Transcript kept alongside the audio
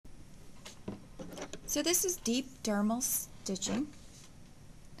So this is deep dermal stitching.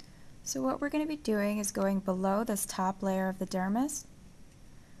 So what we're going to be doing is going below this top layer of the dermis.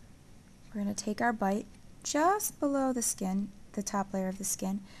 We're going to take our bite just below the skin, the top layer of the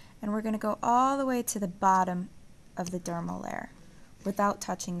skin, and we're going to go all the way to the bottom of the dermal layer without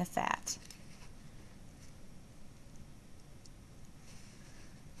touching the fat.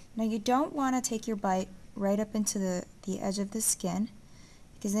 Now you don't want to take your bite right up into the edge of the skin,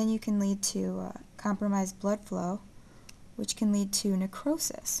 because then you can lead to compromised blood flow, which can lead to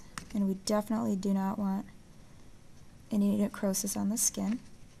necrosis. And we definitely do not want any necrosis on the skin.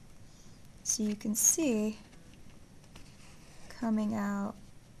 So you can see coming out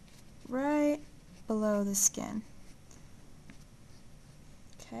right below the skin.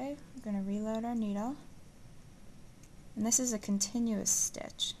 Okay, we're going to reload our needle. And this is a continuous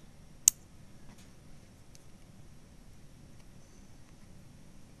stitch.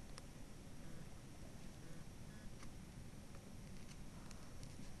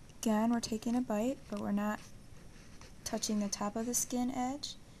 Again, we're taking a bite, but we're not touching the top of the skin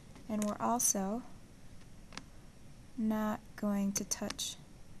edge, and we're also not going to touch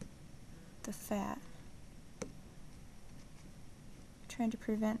the fat. I'm trying to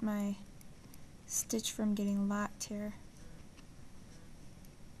prevent my stitch from getting locked here.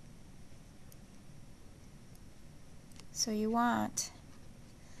 So you want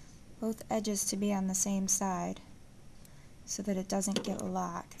both edges to be on the same side so that it doesn't get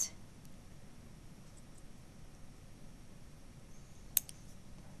locked.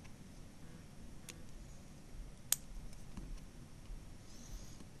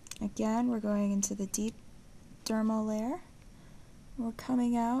 Again, we're going into the deep dermal layer. We're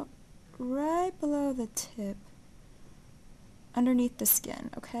coming out right below the tip, underneath the skin,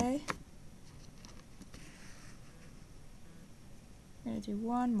 okay? We're going to do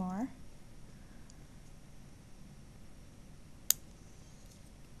one more.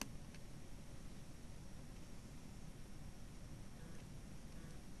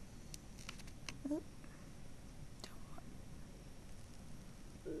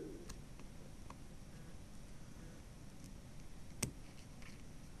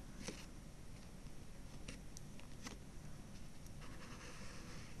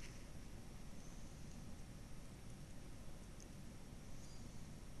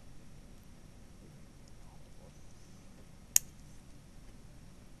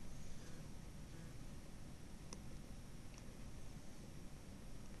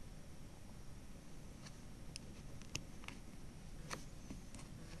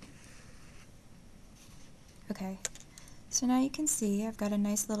 Okay, so now you can see I've got a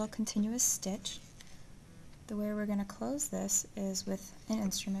nice little continuous stitch. The way we're going to close this is with an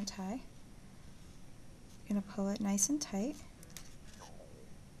instrument tie. You're going to pull it nice and tight.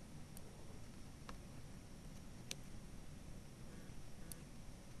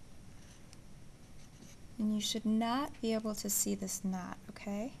 And you should not be able to see this knot,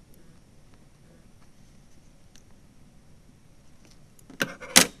 okay?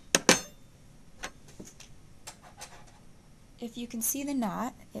 If you can see the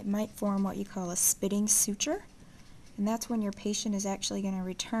knot, it might form what you call a spitting suture, and that's when your patient is actually going to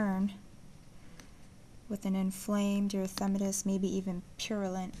return with an inflamed erythematous, maybe even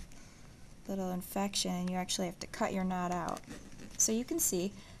purulent little infection, and you actually have to cut your knot out. So you can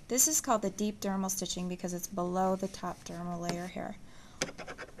see, this is called the deep dermal stitching because it's below the top dermal layer here.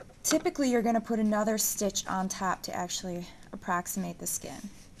 Typically you're going to put another stitch on top to actually approximate the skin,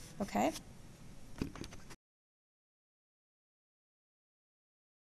 okay?